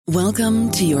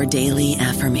Welcome to your daily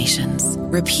affirmations.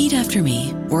 Repeat after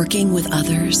me. Working with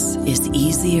others is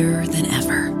easier than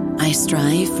ever. I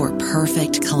strive for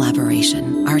perfect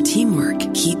collaboration. Our teamwork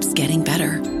keeps getting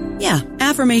better. Yeah,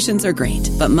 affirmations are great,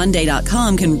 but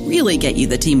Monday.com can really get you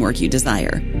the teamwork you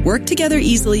desire. Work together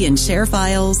easily and share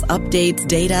files, updates,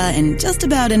 data, and just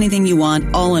about anything you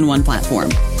want all in one platform.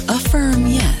 Affirm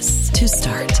yes to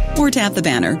start, or tap the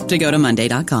banner to go to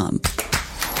Monday.com.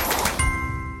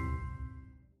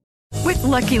 With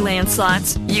Lucky Land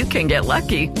Slots, you can get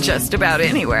lucky just about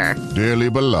anywhere. Dearly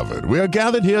beloved, we are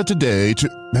gathered here today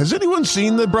to... Has anyone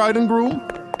seen the bride and groom?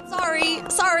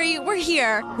 Sorry, we're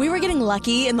here. We were getting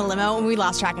lucky in the limo and we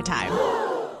lost track of time.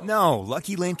 No,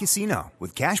 Lucky Land Casino,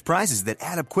 with cash prizes that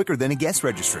add up quicker than a guest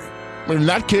registry. In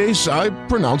that case, I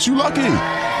pronounce you lucky.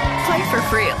 Play for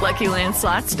free at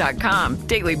LuckyLandSlots.com.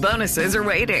 Daily bonuses are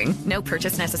waiting. No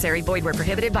purchase necessary. Void where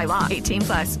prohibited by law.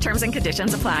 18+. Terms and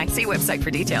conditions apply. See website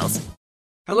for details.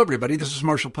 Hello, everybody. This is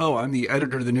Marshall Poe. I'm the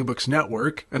editor of the New Books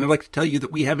Network, and I'd like to tell you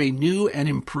that we have a new and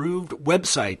improved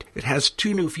website. It has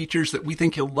 2 new features that we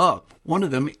think you'll love. One of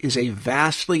them is a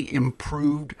vastly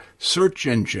improved search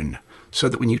engine, so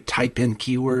that when you type in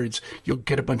keywords, you'll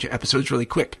get a bunch of episodes really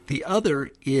quick. The other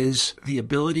is the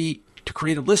ability to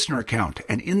create a listener account.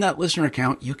 And in that listener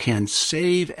account, you can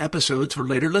save episodes for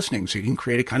later listening. So you can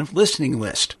create a kind of listening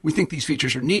list. We think these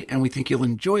features are neat and we think you'll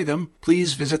enjoy them.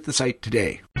 Please visit the site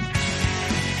today.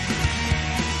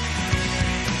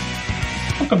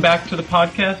 Welcome back to the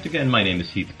podcast. Again, my name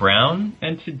is Heath Brown,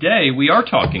 and today we are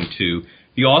talking to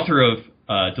the author of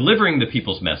Delivering the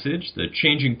People's Message, The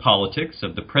Changing Politics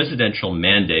of the Presidential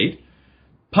Mandate,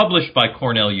 published by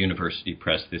Cornell University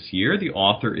Press this year. The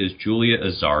author is Julia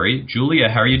Azari. Julia,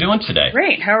 how are you doing today?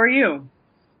 Great. How are you?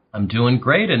 I'm doing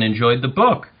great and enjoyed the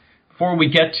book. Before we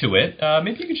get to it,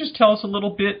 maybe you could just tell us a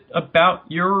little bit about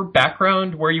your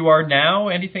background, where you are now,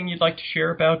 anything you'd like to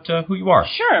share about who you are.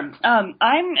 Sure. I'm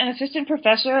an assistant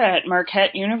professor at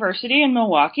Marquette University in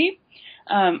Milwaukee.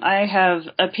 I have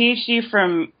a PhD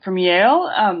from Yale,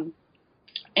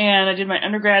 and I did my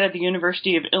undergrad at the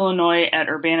University of Illinois at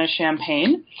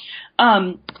Urbana-Champaign.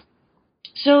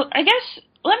 So I guess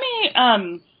let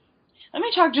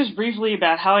me talk just briefly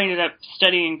about how I ended up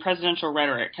studying presidential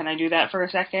rhetoric. Can I do that for a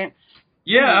second?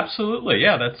 Yeah, absolutely.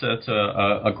 Yeah, that's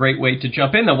a great way to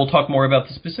jump in. Then we'll talk more about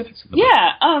the specifics of the book.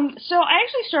 Yeah. So I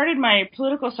actually started my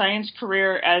political science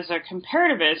career as a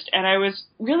comparativist, and I was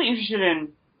really interested in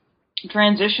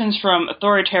transitions from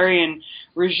authoritarian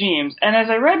regimes. And as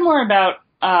I read more about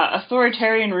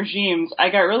authoritarian regimes, I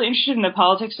got really interested in the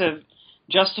politics of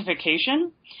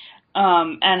justification,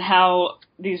 and how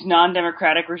these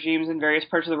non-democratic regimes in various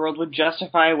parts of the world would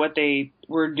justify what they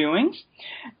were doing.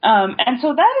 And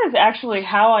so that is actually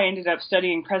how I ended up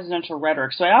studying presidential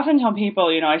rhetoric. So I often tell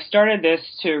people, I started this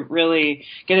to really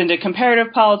get into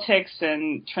comparative politics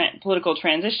and political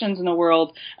transitions in the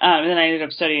world, and then I ended up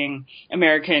studying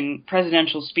American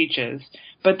presidential speeches.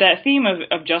 But that theme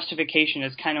of justification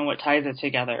is kind of what ties it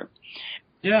together.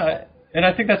 Yeah, and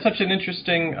I think that's such an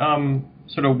interesting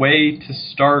sort of way to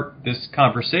start this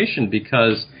conversation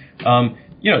because,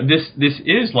 this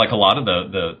is, like a lot of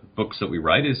the books that we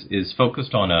write, is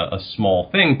focused on a small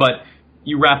thing, but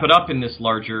you wrap it up in this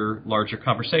larger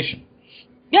conversation.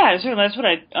 Yeah, so that's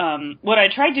what I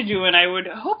tried to do, and I would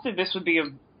hope that this would be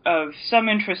of some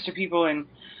interest to people in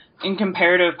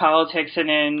comparative politics and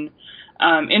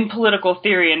in political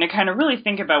theory, and to kind of really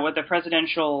think about what the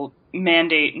presidential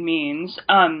mandate means.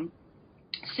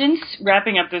 Since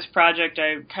wrapping up this project,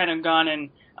 I've kind of gone in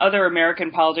other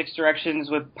American politics directions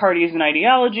with parties and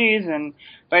ideologies and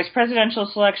vice presidential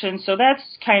selections. So that's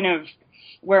kind of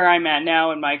where I'm at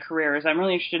now in my career, is I'm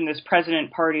really interested in this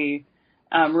president-party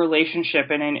relationship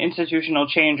and in institutional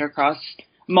change across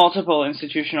multiple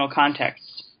institutional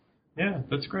contexts. Yeah,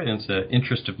 that's great. It's an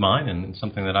interest of mine and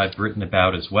something that I've written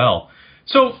about as well.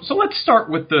 So let's start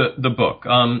with the book.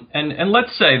 And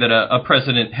let's say that a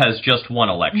president has just won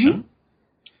election. Mm-hmm.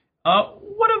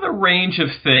 What are the range of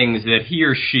things that he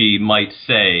or she might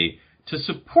say to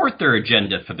support their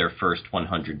agenda for their first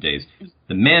 100 days?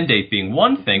 The mandate being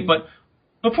one thing, but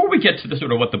before we get to the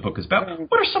sort of what the book is about,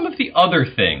 what are some of the other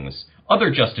things,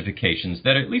 other justifications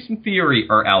that, at least in theory,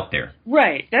 are out there?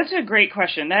 Right. That's a great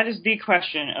question. That is the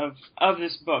question of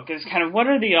this book, is kind of what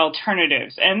are the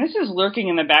alternatives? And this is lurking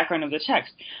in the background of the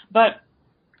text. But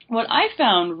what I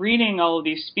found reading all of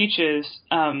these speeches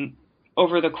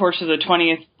over the course of the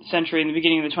 20th century and the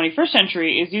beginning of the 21st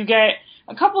century is you get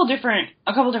a couple different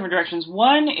directions.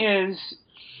 One is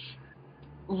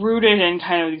rooted in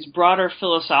kind of these broader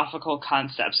philosophical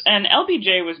concepts. And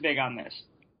LBJ was big on this.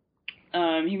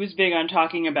 He was big on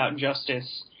talking about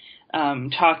justice,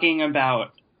 talking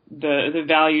about the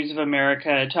values of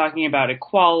America, talking about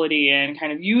equality and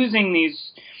kind of using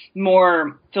these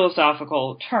more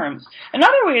philosophical terms.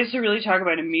 Another way is to really talk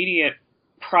about immediate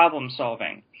problem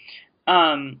solving.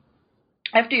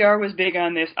 FDR was big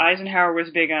on this. Eisenhower was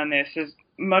big on this. Is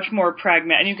much more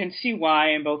pragmatic, and you can see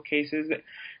why in both cases.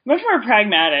 Much more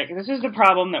pragmatic. This is the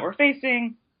problem that we're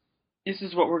facing. This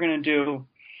is what we're going to do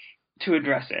to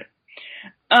address it.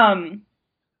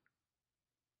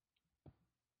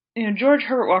 George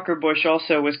Herbert Walker Bush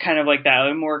also was kind of like that,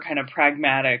 a more kind of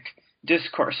pragmatic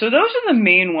discourse. So those are the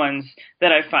main ones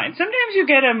that I find. Sometimes you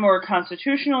get a more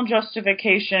constitutional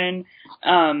justification.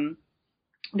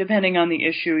 Depending on the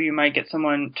issue, you might get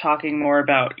someone talking more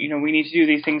about, we need to do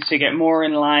these things to get more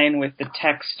in line with the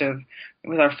text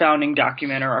with our founding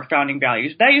document or our founding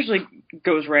values. That usually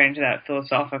goes right into that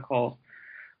philosophical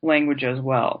language as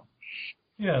well.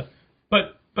 Yeah,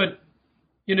 but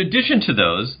in addition to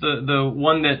those, the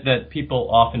one that people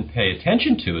often pay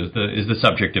attention to is the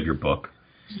subject of your book,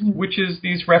 mm-hmm. which is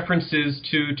these references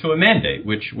to a mandate,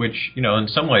 which in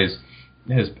some ways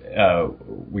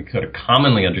we could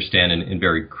commonly understand in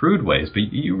very crude ways, but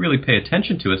you really pay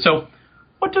attention to it. So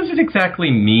what does it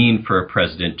exactly mean for a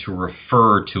president to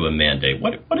refer to a mandate?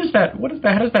 What is that?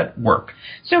 How does that work?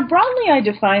 So broadly, I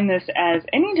define this as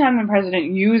any time the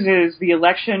president uses the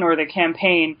election or the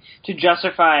campaign to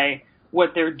justify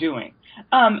what they're doing.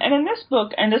 And in this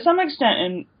book, and to some extent,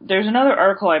 and there's another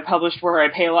article I published where I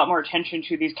pay a lot more attention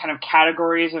to these kind of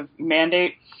categories of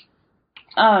mandate.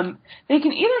 They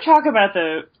can either talk about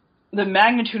the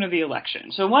magnitude of the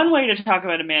election. So one way to talk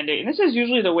about a mandate, and this is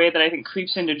usually the way that I think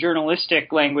creeps into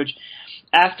journalistic language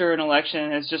after an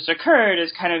election has just occurred,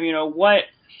 is kind of,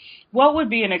 what would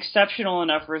be an exceptional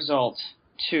enough result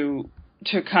to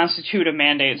constitute a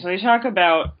mandate. So they talk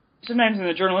about, sometimes in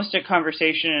the journalistic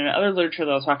conversation and other literature,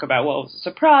 they'll talk about, well, it was a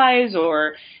surprise,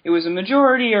 or it was a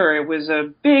majority, or it was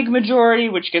a big majority,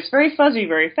 which gets very fuzzy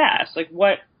very fast. Like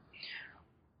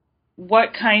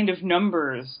what kind of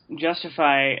numbers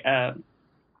justify an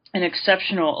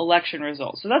exceptional election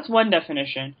result? So that's one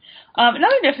definition.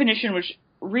 Another definition, which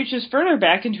reaches further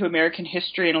back into American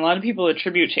history, and a lot of people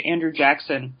attribute to Andrew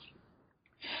Jackson,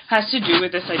 has to do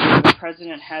with this idea that the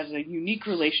president has a unique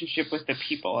relationship with the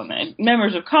people, and the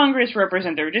members of Congress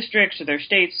represent their districts or their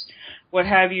states, what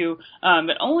have you,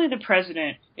 but only the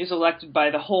president is elected by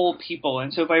the whole people,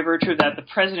 and so by virtue of that, the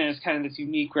president is kind of this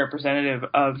unique representative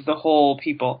of the whole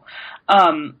people.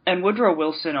 And Woodrow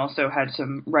Wilson also had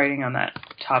some writing on that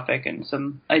topic and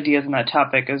some ideas on that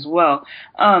topic as well.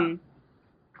 And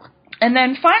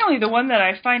then finally, the one that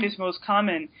I find is most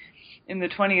common in the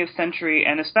 20th century,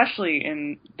 and especially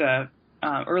in the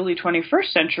early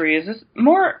 21st century, is this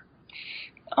more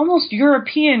almost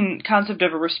European concept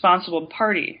of a responsible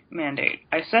party mandate.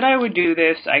 I said I would do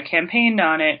this, I campaigned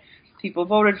on it, people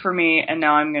voted for me, and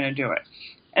now I'm going to do it.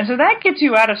 And so that gets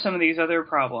you out of some of these other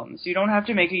problems. You don't have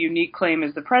to make a unique claim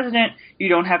as the president, you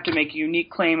don't have to make a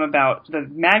unique claim about the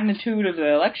magnitude of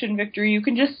the election victory. You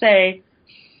can just say,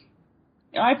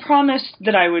 I promised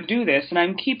that I would do this, and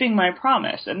I'm keeping my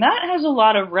promise. And that has a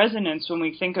lot of resonance when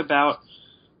we think about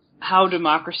how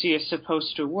democracy is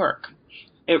supposed to work.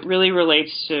 It really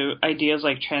relates to ideas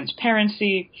like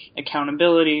transparency,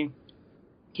 accountability,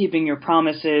 keeping your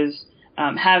promises,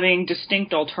 having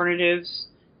distinct alternatives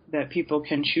that people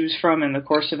can choose from in the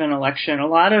course of an election. A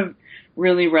lot of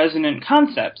really resonant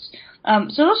concepts.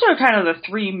 So those are kind of the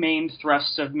three main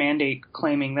thrusts of mandate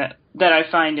claiming that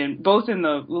I find in both in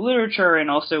the literature and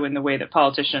also in the way that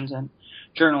politicians and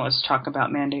journalists talk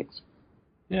about mandates.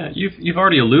 Yeah, you've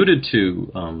already alluded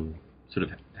to sort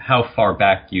of how far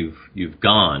back you've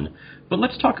gone, but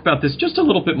let's talk about this just a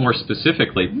little bit more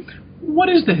specifically. What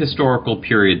is the historical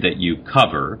period that you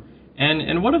cover,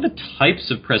 and what are the types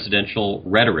of presidential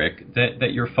rhetoric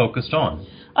that you're focused on?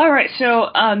 All right, so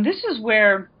this is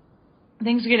where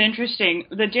things get interesting.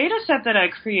 The data set that I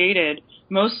created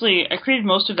most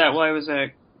of that while I was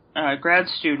a grad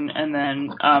student, and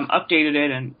then updated it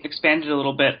and expanded a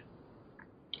little bit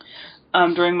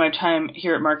during my time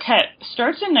here at Marquette,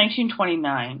 starts in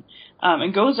 1929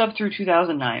 and goes up through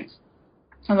 2009.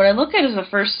 And what I look at is the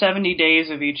first 70 days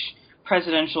of each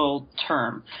presidential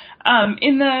term.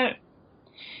 In the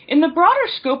broader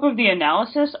scope of the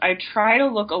analysis, I try to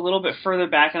look a little bit further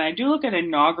back, and I do look at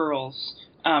inaugurals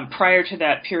prior to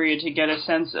that period to get a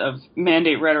sense of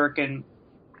mandate rhetoric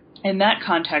in that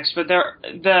context. But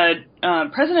the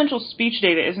presidential speech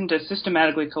data isn't as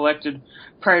systematically collected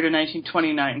prior to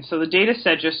 1929, so the data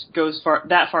set just goes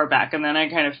that far back, and then I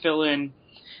kind of fill in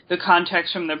the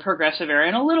context from the Progressive era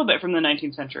and a little bit from the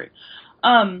 19th century.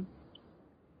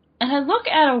 And I look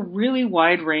at a really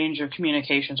wide range of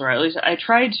communications, or at least I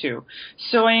tried to.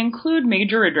 So I include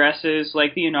major addresses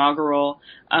like the inaugural,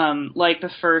 like the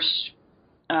first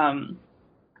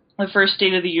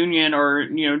State of the Union or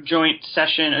joint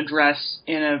session address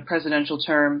in a presidential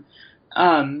term,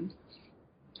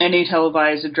 any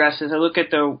televised addresses. I look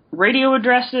at the radio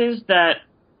addresses that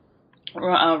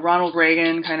Ronald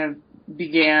Reagan kind of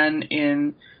began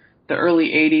in the early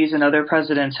 80s and other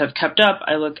presidents have kept up.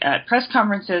 I look at press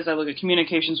conferences. I look at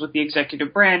communications with the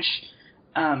executive branch,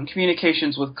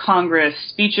 communications with Congress,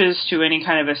 speeches to any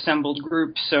kind of assembled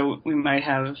group. So we might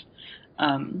have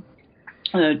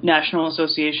the National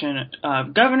Association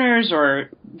of Governors or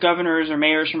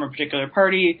mayors from a particular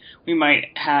party. We might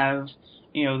have,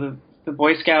 the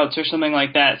Boy Scouts or something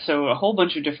like that. So a whole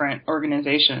bunch of different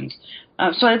organizations.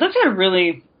 So I looked at a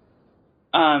really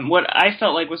what I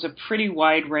felt like was a pretty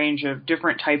wide range of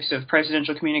different types of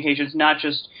presidential communications, not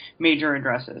just major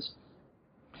addresses.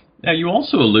 Now, you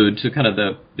also allude to kind of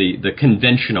the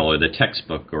conventional or the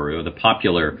textbook or the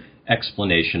popular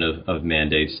explanation of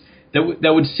mandates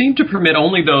that would seem to permit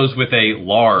only those with a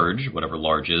large, whatever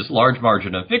large is, large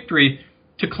margin of victory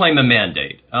to claim a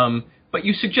mandate. But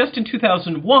you suggest in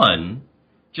 2001,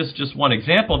 just one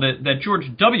example, that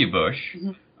George W. Bush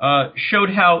showed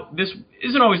how this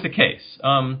isn't always the case.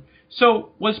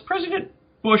 So was President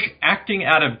Bush acting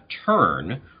out of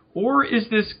turn, or is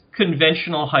this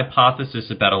conventional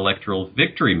hypothesis about electoral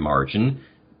victory margin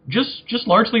just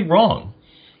largely wrong?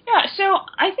 Yeah, so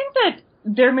I think that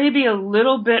there may be a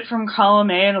little bit from column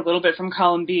A and a little bit from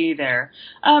column B there.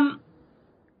 I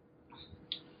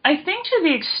think to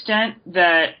the extent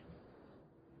that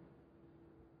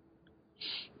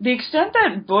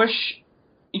Bush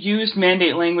used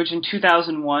mandate language in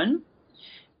 2001,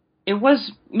 it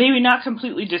was maybe not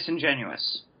completely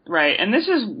disingenuous, right? And this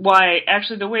is why,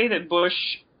 actually, the way that Bush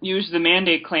used the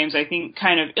mandate claims, I think,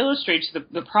 kind of illustrates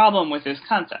the problem with this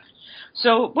concept.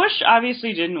 So Bush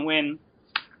obviously didn't win.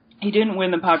 He didn't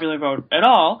win the popular vote at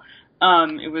all.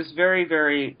 It was very,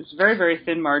 very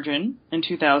thin margin in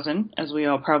 2000, as we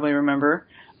all probably remember.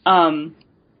 So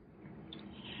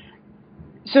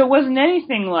it wasn't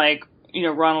anything like,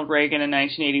 Ronald Reagan in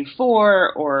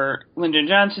 1984 or Lyndon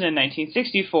Johnson in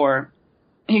 1964.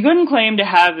 He couldn't claim to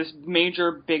have this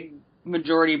major, big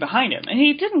majority behind him, and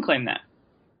he didn't claim that.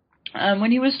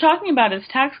 When he was talking about his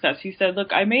tax cuts, he said,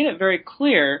 look, I made it very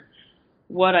clear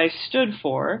what I stood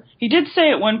for. He did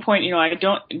say at one point,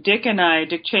 Dick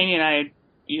Cheney and I,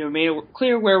 made it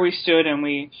clear where we stood, and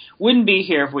we wouldn't be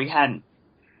here if we hadn't.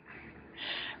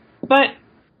 But,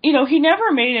 he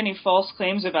never made any false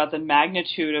claims about the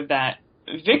magnitude of that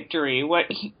victory. What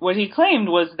he claimed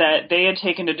was that they had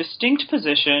taken a distinct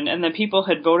position and that people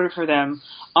had voted for them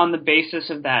on the basis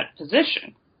of that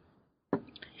position.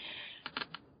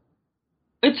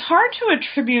 It's hard to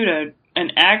attribute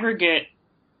an aggregate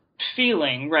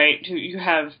feeling, right? You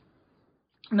have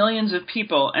millions of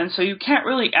people, and so you can't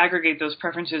really aggregate those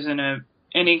preferences in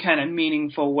any kind of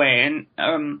meaningful way.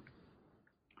 And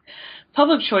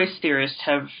public choice theorists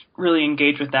have really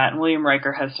engaged with that, and William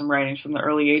Riker has some writings from the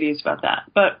early 80s about that.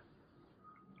 But,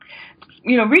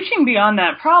 reaching beyond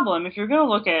that problem, if you're going to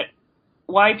look at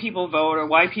why people vote or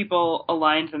why people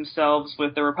aligned themselves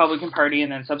with the Republican Party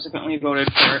and then subsequently voted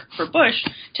for Bush,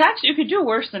 you could do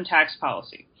worse than tax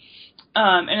policy.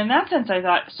 And in that sense, I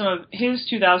thought some of his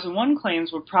 2001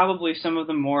 claims were probably some of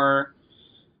the more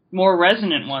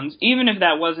resonant ones, even if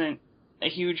that wasn't a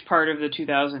huge part of the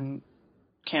 2000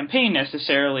 campaign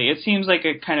necessarily. It seems like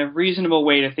a kind of reasonable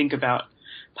way to think about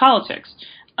politics.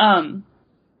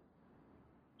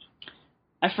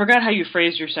 I forgot how you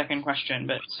phrased your second question,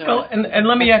 but so. Well, and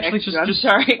let me actually I'm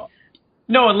sorry.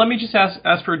 No, and let me just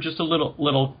ask for just a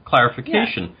little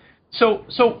clarification. Yeah.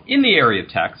 So in the area of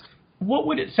tax, what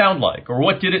would it sound like, or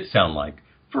what did it sound like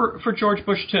for George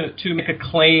Bush to make a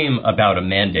claim about a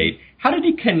mandate? How did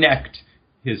he connect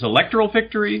his electoral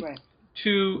victory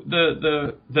to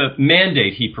the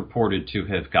mandate he purported to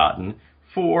have gotten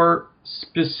for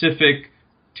specific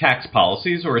tax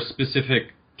policies or a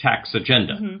specific tax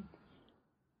agenda? Mm-hmm.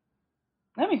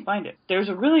 Let me find it. There's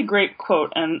a really great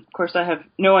quote, and of course I have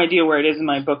no idea where it is in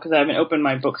my book because I haven't opened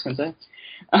my book since I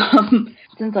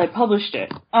published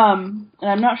it. And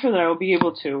I'm not sure that I will be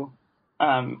able to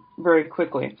very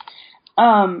quickly.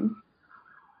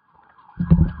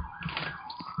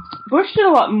 Bush did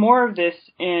a lot more of this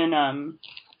in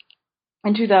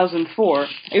 2004. Are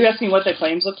you asking what the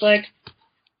claims looked like?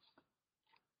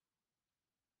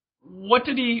 What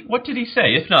did he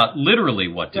say? If not literally,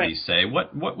 what did he say?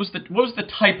 What was the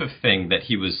type of thing that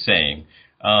he was saying?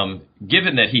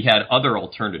 Given that he had other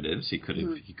alternatives, he could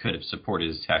have supported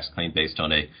his tax claim based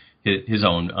on a his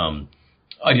own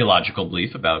ideological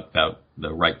belief about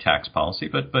the right tax policy,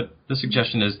 but the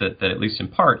suggestion is that at least in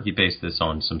part he based this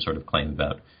on some sort of claim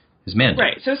about his mandate.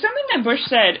 Right. So something that Bush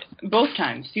said both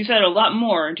times, he said a lot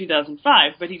more in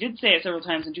 2005, but he did say it several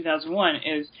times in 2001,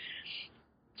 is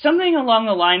something along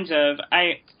the lines of,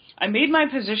 I made my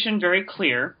position very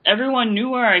clear. Everyone knew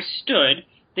where I stood.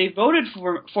 They voted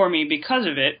for me because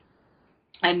of it,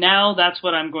 and now that's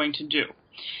what I'm going to do.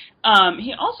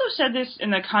 He also said this in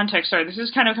the context, sorry, this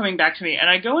is kind of coming back to me, and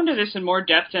I go into this in more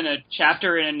depth in a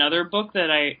chapter in another book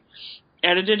that I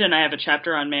edited, and I have a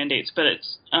chapter on mandates, but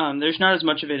it's there's not as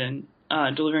much of it in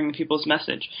Delivering the People's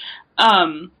Message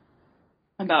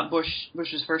about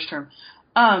Bush's first term.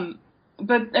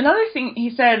 But another thing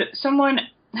he said, someone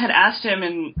had asked him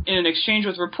in an exchange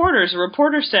with reporters, a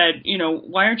reporter said,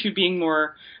 why aren't you being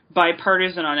more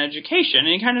bipartisan on education? And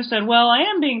he kind of said, well, I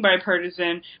am being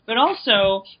bipartisan, but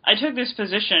also I took this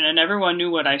position and everyone knew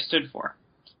what I stood for.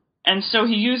 And so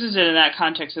he uses it in that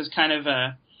context as kind of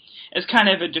a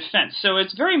defense. So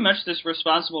it's very much this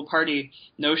responsible party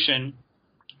notion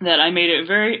that I made it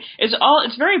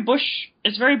it's very Bush,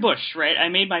 right? I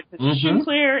made my position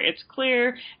clear, it's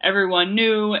clear, everyone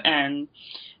knew, and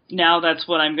now that's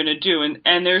what I'm going to do.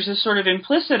 And there's this sort of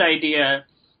implicit idea.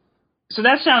 So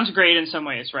that sounds great in some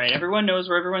ways, right? Everyone knows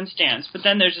where everyone stands. But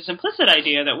then there's this implicit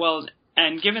idea that, well,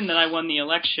 and given that I won the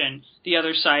election, the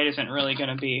other side isn't really going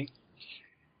to be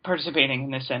participating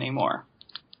in this anymore,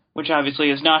 which obviously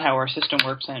is not how our system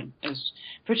works, and is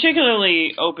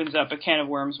particularly opens up a can of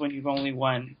worms when you've only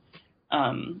won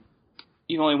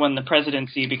the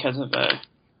presidency because of a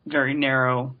very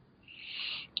narrow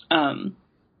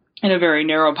in a very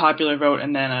narrow popular vote,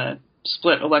 and then a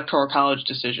split electoral college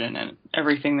decision, and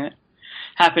everything that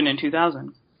happened in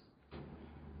 2000.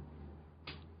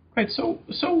 Right. So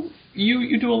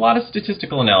you do a lot of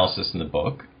statistical analysis in the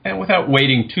book, and without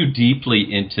wading too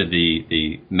deeply into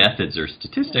the methods or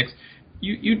statistics,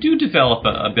 you do develop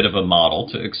a bit of a model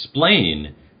to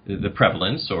explain the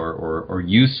prevalence or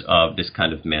use of this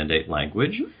kind of mandate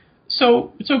language.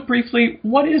 So briefly,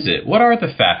 what is it? What are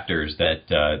the factors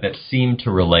that seem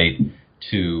to relate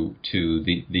to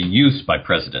the use by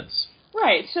presidents?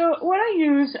 Right. So what I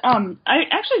use, I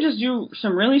actually just do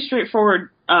some really straightforward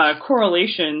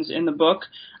correlations in the book.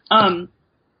 I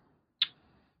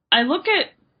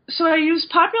use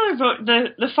popular vote,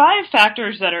 the 5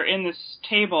 factors that are in this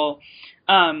table,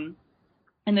 in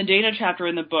the data chapter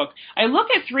in the book. I look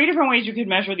at 3 different ways you could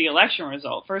measure the election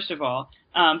result. First of all,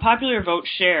 popular vote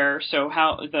share, so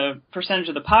how the percentage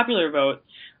of the popular vote,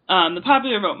 the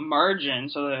popular vote margin,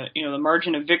 so the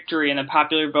margin of victory in the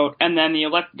popular vote, and then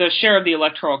the share of the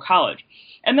electoral college.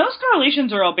 And those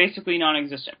correlations are all basically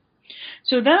non-existent.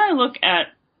 So then I look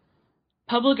at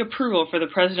public approval for the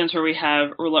presidents where we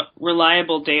have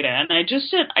reliable data, and I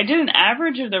did an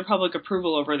average of their public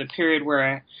approval over the period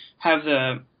where I have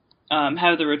the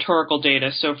rhetorical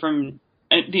data, so from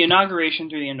the inauguration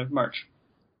through the end of March.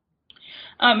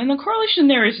 And the correlation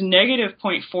there is negative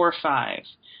 0.45.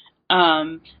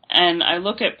 And I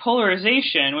look at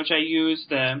polarization, which I use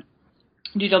the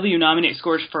DW nominate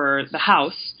scores for the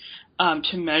House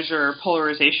to measure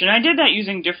polarization. I did that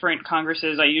using different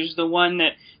Congresses. I used the one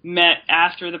that met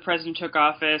after the president took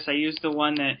office. I used the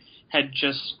one that had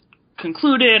just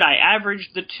concluded. I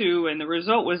averaged the 2, and the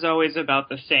result was always about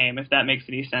the same, if that makes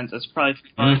any sense. That's probably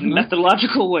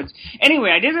methodological woods. Anyway,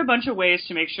 I did a bunch of ways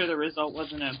to make sure the result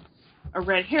wasn't a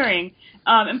red herring.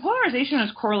 And polarization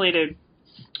is correlated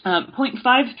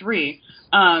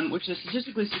 0.53, which is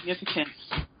statistically significant,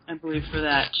 I believe, for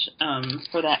that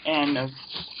N of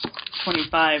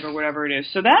 25 or whatever it is.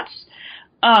 So that's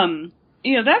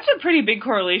that's a pretty big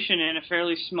correlation in a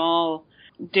fairly small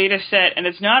data set, and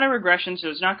it's not a regression, so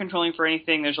it's not controlling for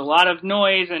anything. There's a lot of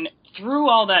noise, and through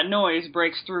all that noise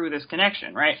breaks through this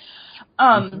connection, right?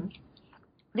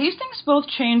 These things both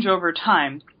change over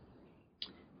time.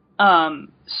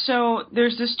 So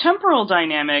there's this temporal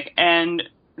dynamic, and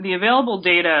the available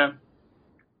data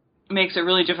makes it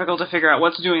really difficult to figure out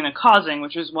what's doing the causing,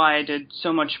 which is why I did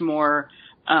so much more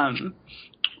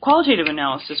qualitative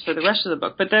analysis for the rest of the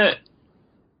book. But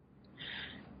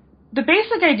the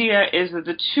basic idea is that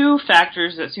the 2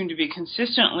 factors that seem to be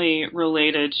consistently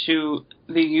related to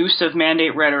the use of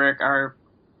mandate rhetoric are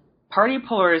party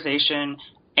polarization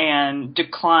and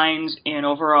declines in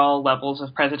overall levels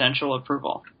of presidential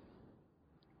approval.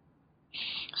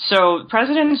 So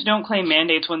presidents don't claim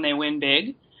mandates when they win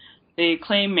big. They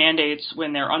claim mandates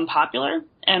when they're unpopular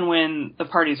and when the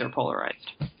parties are polarized.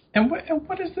 And what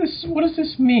does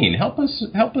this mean? Help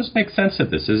us make sense of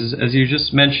this. As you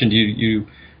just mentioned, you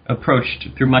approached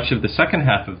through much of the second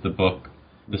half of the book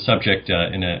the subject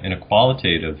in a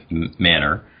qualitative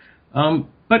manner.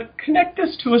 But connect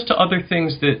this to other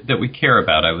things that we care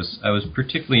about. I was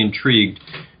particularly intrigued.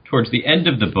 Towards the end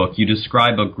of the book, you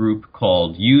describe a group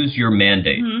called Use Your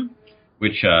Mandate,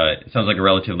 which sounds like a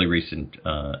relatively recently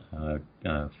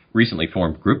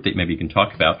formed group that maybe you can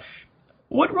talk about.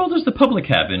 What role does the public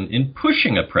have in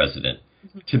pushing a president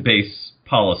to base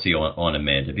policy on a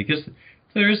mandate? Because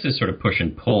there is this sort of push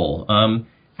and pull.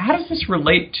 How does this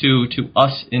relate to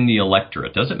us in the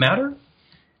electorate? Does it matter?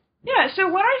 Yeah, so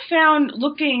what I found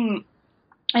looking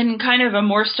in kind of a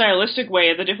more stylistic way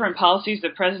at the different policies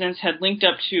that presidents had linked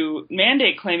up to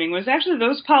mandate claiming was actually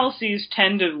those policies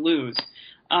tend to lose.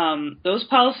 Those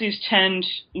policies tend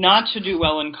not to do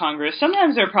well in Congress.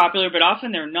 Sometimes they're popular, but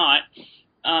often they're not.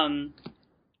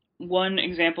 One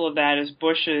example of that is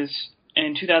Bush's,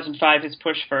 in 2005, his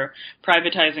push for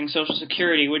privatizing Social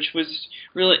Security, which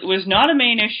was not a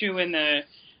main issue in the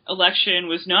election,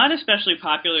 was not especially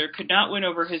popular, could not win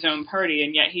over his own party,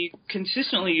 and yet he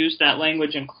consistently used that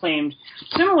language and claimed,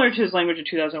 similar to his language in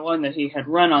 2001, that he had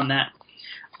run on that.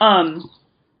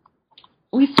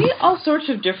 We see all sorts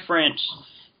of different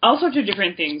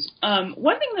things.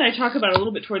 One thing that I talk about a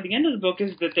little bit toward the end of the book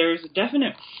is that there's a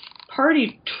definite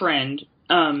party trend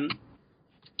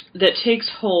that takes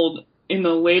hold in the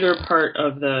later part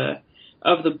of the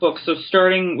book. So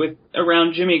starting with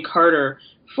around Jimmy Carter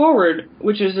forward,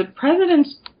 which is that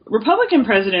Republican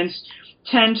presidents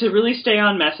tend to really stay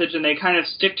on message and they kind of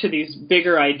stick to these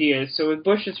bigger ideas. So with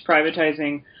Bush, it's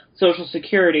privatizing Social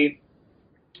Security.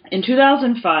 In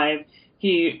 2005,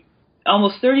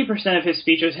 almost 30% of his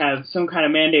speeches have some kind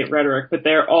of mandate rhetoric, but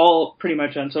they're all pretty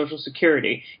much on Social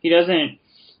Security. He doesn't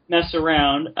mess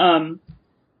around.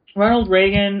 Ronald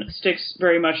Reagan sticks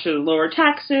very much to lower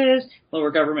taxes, lower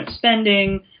government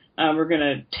spending. We're going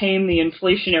to tame the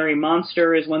inflationary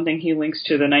monster is one thing he links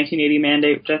to the 1980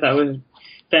 mandate, which I thought was a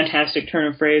fantastic turn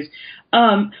of phrase.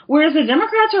 Whereas the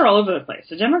Democrats are all over the place.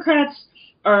 The Democrats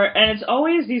and it's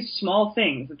always these small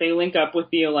things that they link up with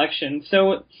the election.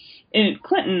 So in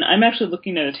Clinton, I'm actually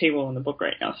looking at a table in the book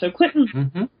right now. So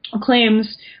Clinton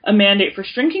claims a mandate for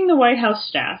shrinking the White House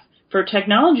staff, for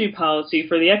technology policy,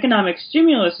 for the economic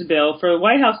stimulus bill, for the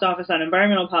White House Office on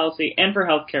Environmental Policy, and for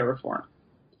health care reform.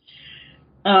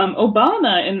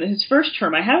 Obama, in his first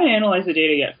term, I haven't analyzed the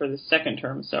data yet for the second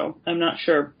term, so I'm not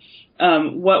sure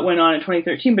what went on in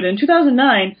 2013, but in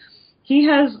 2009, he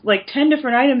has like 10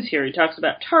 different items here. He talks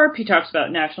about TARP, he talks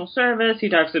about national service, he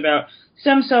talks about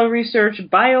stem cell research,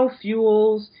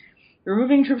 biofuels,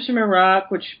 removing troops from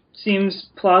Iraq, which seems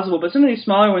plausible, but some of these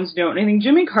smaller ones don't. I think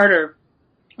Jimmy Carter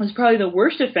was probably the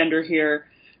worst offender here.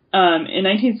 In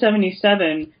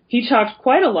 1977, he talked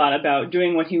quite a lot about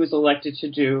doing what he was elected to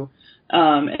do,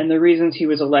 and the reasons he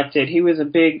was elected. He was a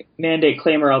big mandate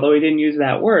claimer, although he didn't use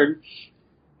that word.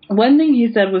 One thing he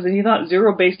said was that he thought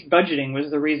zero-based budgeting was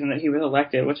the reason that he was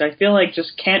elected, which I feel like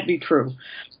just can't be true.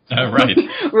 Right.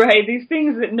 Right. These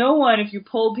things that no one, if you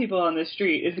polled people on the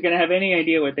street, is going to have any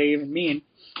idea what they even mean.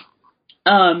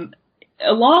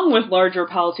 Along with larger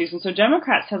policies, and so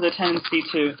Democrats have the tendency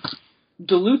to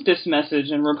dilute this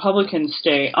message and Republicans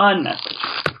stay on message.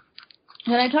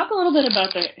 And I talk a little bit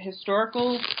about the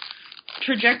historical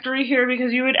trajectory here,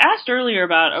 because you had asked earlier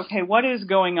about, okay, what is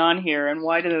going on here and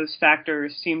why do those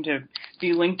factors seem to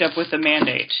be linked up with the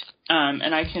mandate?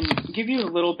 And I can give you a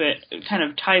little bit, kind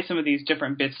of tie some of these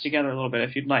different bits together a little bit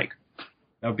if you'd like.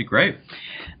 That would be great.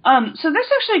 So this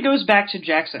actually goes back to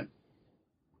Jackson.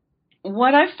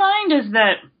 What I find is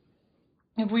that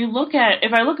if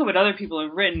I look at what other people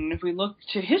have written, if we look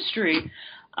to history,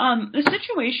 the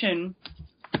situation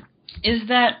is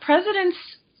that presidents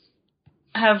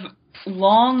have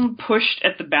long pushed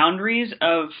at the boundaries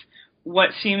of what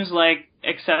seems like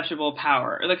acceptable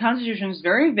power. The Constitution is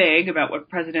very vague about what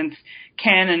presidents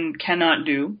can and cannot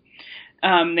do.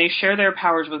 They share their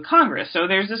powers with Congress. So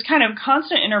there's this kind of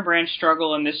constant interbranch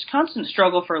struggle and this constant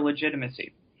struggle for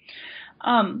legitimacy.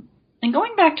 And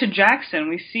going back to Jackson,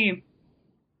 we see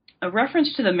a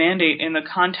reference to the mandate in the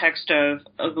context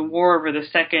of the war over the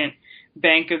Second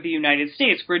Bank of the United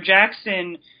States, where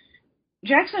Jackson,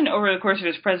 over the course of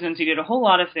his presidency, did a whole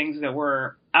lot of things that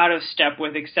were out of step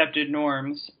with accepted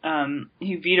norms.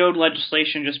 He vetoed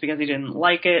legislation just because he didn't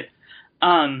like it.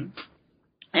 And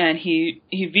he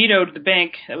vetoed the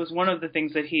bank. That was one of the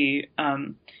things that he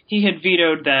had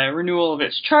vetoed the renewal of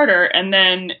its charter, and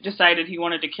then decided he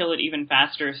wanted to kill it even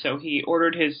faster. So he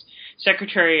ordered his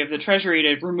Secretary of the Treasury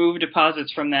to remove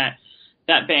deposits from that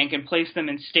bank and place them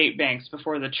in state banks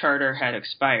before the charter had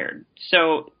expired.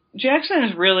 So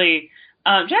Jackson really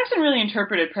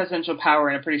interpreted presidential power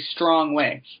in a pretty strong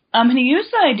way. And he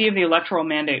used the idea of the electoral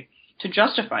mandate to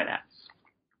justify that.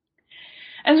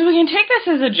 And so we can take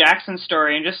this as a Jackson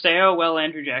story and just say, oh, well,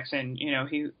 Andrew Jackson,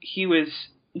 he was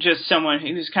just someone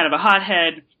who was kind of a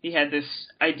hothead. He had this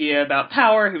idea about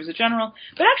power. He was a general.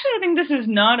 But actually, I think this is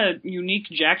not a unique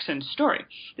Jackson story.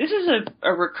 This is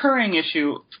a recurring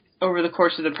issue over the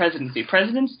course of the presidency.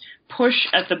 Presidents push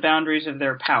at the boundaries of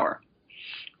their power.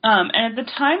 And at the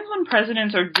times when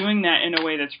presidents are doing that in a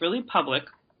way that's really public,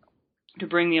 to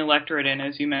bring the electorate in,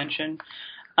 as you mentioned,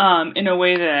 in a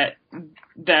way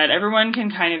that everyone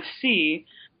can kind of see,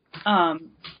 and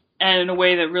in a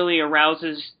way that really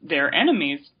arouses their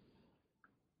enemies,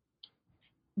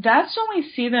 that's when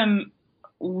we see them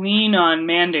lean on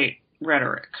mandate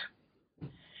rhetoric.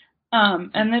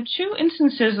 And the two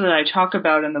instances that I talk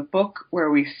about in the book where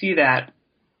we see that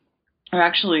are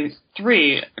actually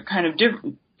three kind of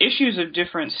issues of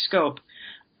different scope,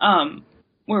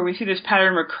 where we see this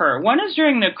pattern recur. One is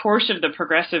during the course of the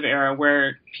progressive era,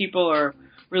 where people are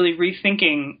really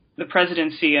rethinking the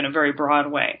presidency in a very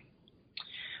broad way.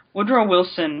 Woodrow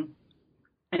Wilson,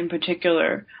 in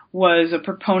particular, was a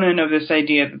proponent of this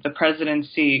idea that the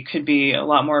presidency could be a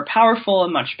lot more powerful, a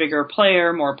much bigger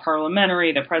player, more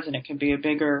parliamentary. The president could be a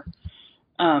bigger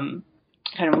kind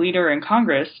of leader in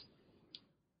Congress.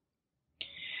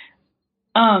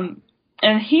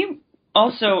 And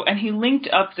he linked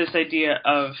up this idea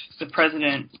of the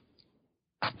president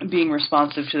being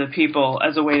responsive to the people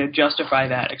as a way to justify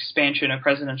that expansion of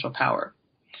presidential power.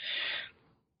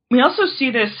 We also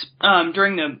see this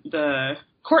during the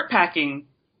court packing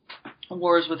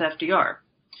wars with FDR.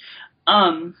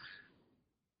 When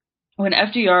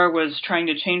FDR was trying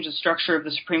to change the structure of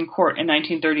the Supreme Court in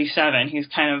 1937, he's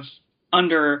kind of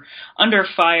under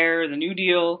fire, the New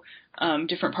Deal,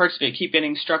 different parts of it keep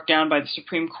getting struck down by the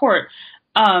Supreme Court.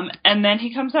 And then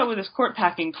he comes out with this court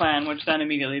packing plan, which then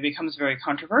immediately becomes very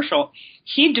controversial.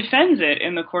 He defends it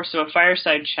in the course of a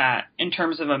fireside chat in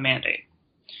terms of a mandate,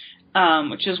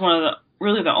 which is one of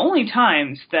the only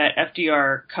times that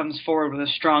FDR comes forward with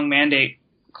a strong mandate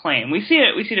claim. We see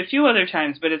it a few other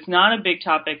times, but it's not a big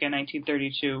topic in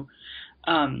 1932.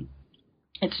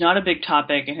 It's not a big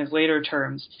topic in his later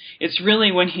terms. It's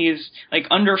really when he's like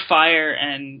under fire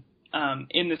and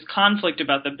in this conflict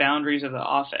about the boundaries of the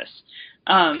office.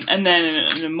 And then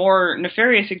in a more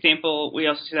nefarious example, we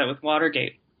also see that with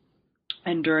Watergate.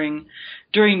 And during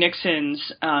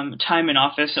Nixon's time in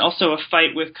office, also a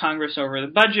fight with Congress over the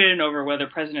budget and over whether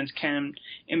presidents can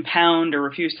impound or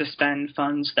refuse to spend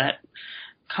funds that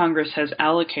Congress has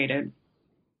allocated.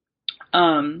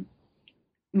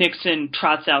 Nixon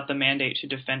trots out the mandate to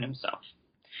defend himself.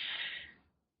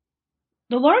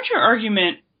 The larger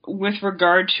argument with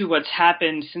regard to what's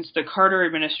happened since the Carter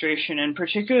administration, and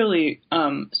particularly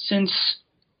since,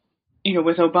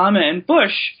 with Obama and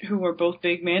Bush, who were both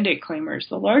big mandate claimers,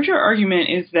 the larger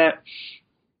argument is that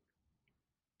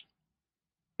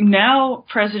now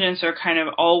presidents are kind of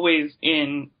always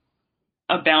in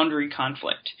a boundary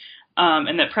conflict,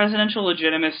 and that presidential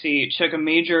legitimacy took a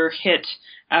major hit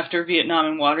after Vietnam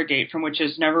and Watergate, from which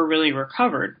has never really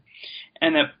recovered,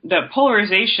 and that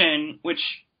polarization, which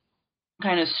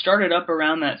kind of started up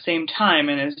around that same time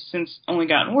and has since only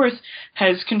gotten worse,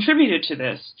 has contributed to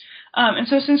this. And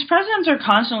so since presidents are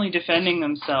constantly defending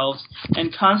themselves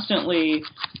and constantly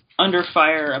under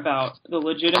fire about the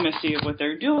legitimacy of what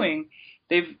they're doing,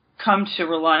 they've come to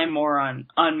rely more on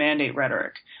mandate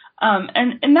rhetoric.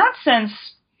 And in that sense,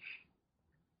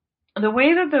 the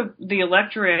way that the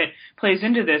electorate plays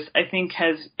into this, I think,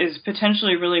 is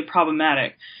potentially really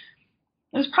problematic.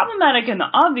 It's problematic in the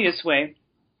obvious way,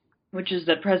 which is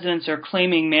that presidents are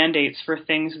claiming mandates for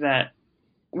things that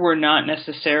were not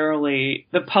necessarily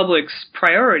the public's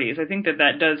priorities. I think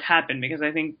that does happen because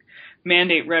I think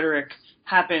mandate rhetoric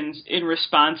happens in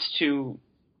response to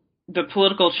the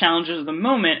political challenges of the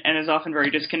moment and is often very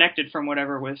disconnected from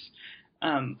whatever was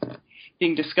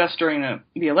being discussed during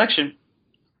the election.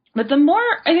 But the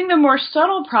more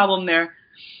subtle problem there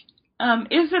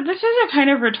is that this is a kind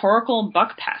of rhetorical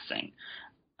buck passing.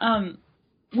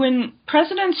 When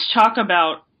presidents talk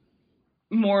about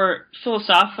more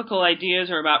philosophical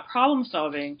ideas or about problem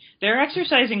solving, they're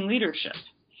exercising leadership,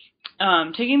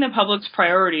 taking the public's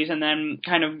priorities and then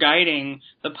kind of guiding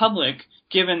the public,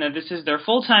 given that this is their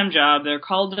full-time job. They're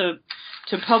called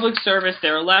to public service.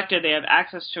 They're elected. They have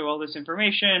access to all this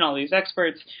information, all these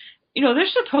experts.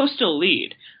 They're supposed to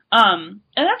lead. And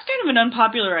that's kind of an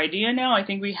unpopular idea now. I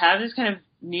think we have this kind of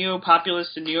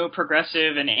neo-populist and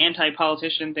neo-progressive and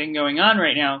anti-politician thing going on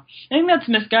right now. I think that's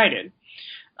misguided.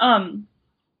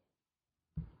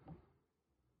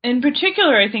 In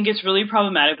particular, I think it's really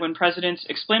problematic when presidents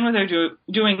explain what they're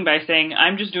doing by saying,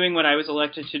 I'm just doing what I was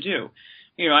elected to do.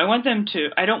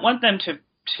 I don't want them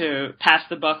to pass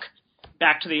the buck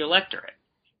back to the electorate.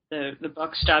 The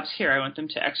buck stops here. I want them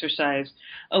to exercise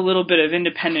a little bit of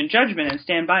independent judgment and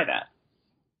stand by that.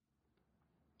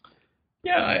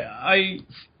 Yeah, I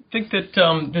think that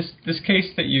this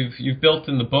case that you've built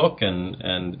in the book, and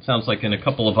it sounds like in a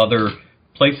couple of other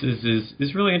places,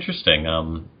 is really interesting.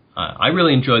 I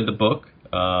really enjoyed the book.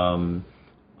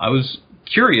 I was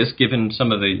curious, given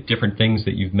some of the different things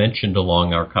that you've mentioned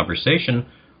along our conversation,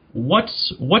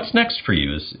 what's next for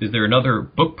you? Is there another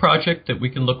book project that we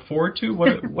can look forward to?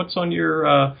 What's on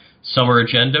your summer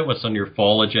agenda? What's on your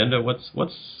fall agenda? What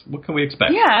can we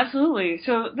expect? Yeah, absolutely.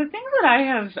 So the things that I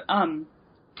have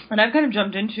that I've kind of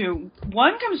jumped into,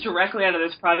 one comes directly out of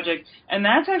this project, and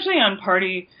that's actually on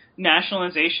party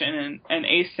nationalization and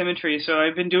asymmetry. So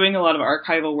I've been doing a lot of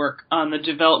archival work on the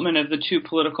development of the two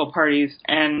political parties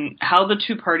and how the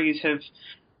two parties have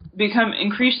become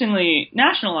increasingly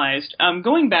nationalized.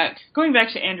 Going back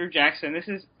to Andrew Jackson, this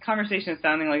is conversation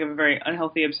sounding like a very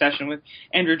unhealthy obsession with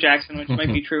Andrew Jackson, which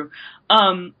might be true.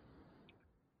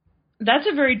 That's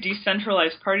a very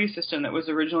decentralized party system that was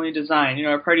originally designed. You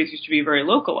know, our parties used to be very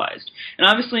localized, and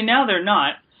obviously now they're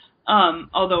not,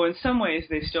 although in some ways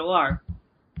they still are.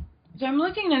 So I'm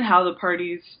looking at how the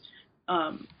parties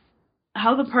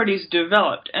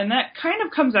developed, and that kind of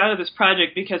comes out of this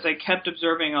project because I kept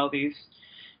observing all these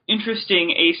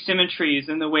interesting asymmetries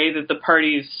in the way that the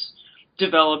parties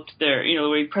developed their, the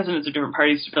way presidents of different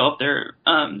parties developed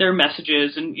their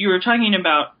messages. And you were talking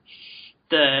about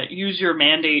the Use Your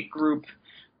Mandate group,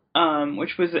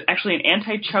 which was actually an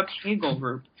anti-Chuck Hagel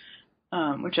group,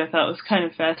 which I thought was kind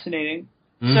of fascinating.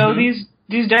 Mm-hmm. So these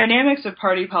dynamics of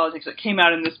party politics that came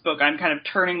out in this book, I'm kind of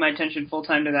turning my attention full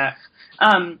time to that.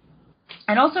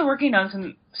 And also working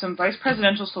on some vice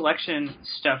presidential selection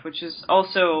stuff, which is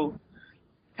also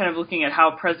kind of looking at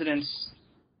how presidents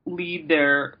lead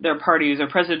their parties, or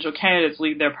presidential candidates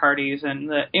lead their parties, and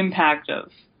the impact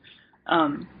of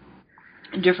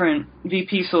different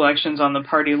VP selections on the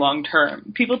party long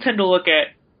term. People tend to look at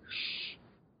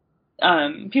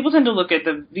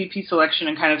the VP selection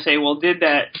and kind of say, well, did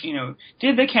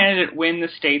the candidate win the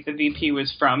state the VP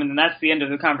was from? And then that's the end of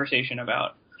the conversation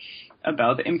about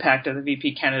the impact of the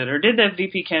VP candidate, or did the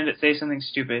VP candidate say something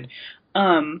stupid?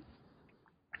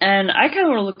 And I kind of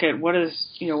want to look at what are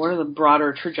the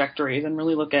broader trajectories, and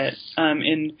really look at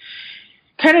in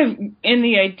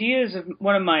the ideas of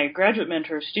one of my graduate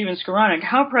mentors, Steven Skowronek,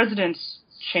 how presidents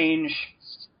change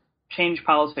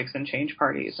politics and change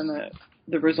parties, and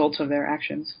the results of their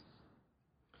actions.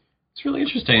 It's really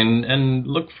interesting, and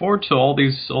look forward to all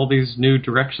these new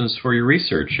directions for your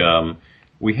research.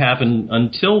 We have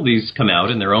until these come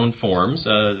out in their own forms,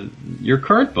 your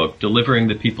current book, Delivering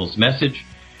the People's Message: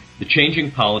 The Changing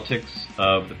Politics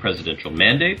of the Presidential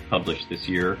Mandate, published this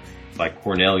year by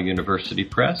Cornell University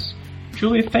Press.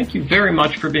 Julia, thank you very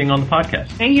much for being on the podcast.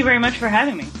 Thank you very much for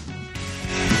having me.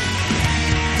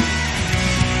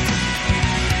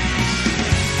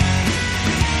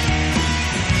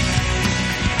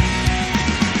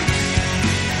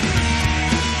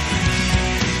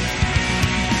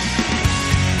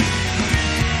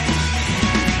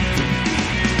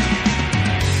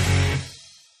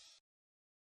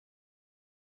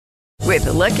 With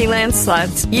the Lucky Land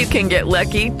Slots, you can get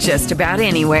lucky just about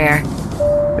anywhere.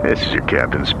 This is your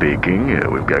captain speaking.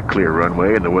 We've got clear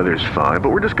runway and the weather's fine, but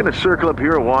we're just going to circle up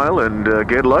here a while and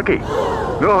get lucky.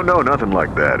 No, nothing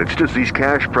like that. It's just these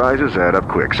cash prizes add up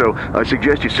quick. So I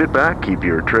suggest you sit back, keep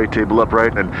your tray table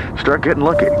upright, and start getting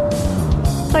lucky.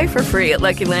 Play for free at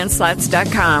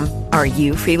LuckyLandSlots.com. Are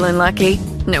you feeling lucky?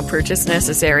 No purchase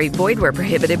necessary. Void where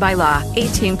prohibited by law.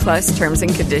 18+ terms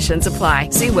and conditions apply.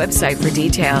 See website for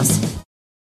details.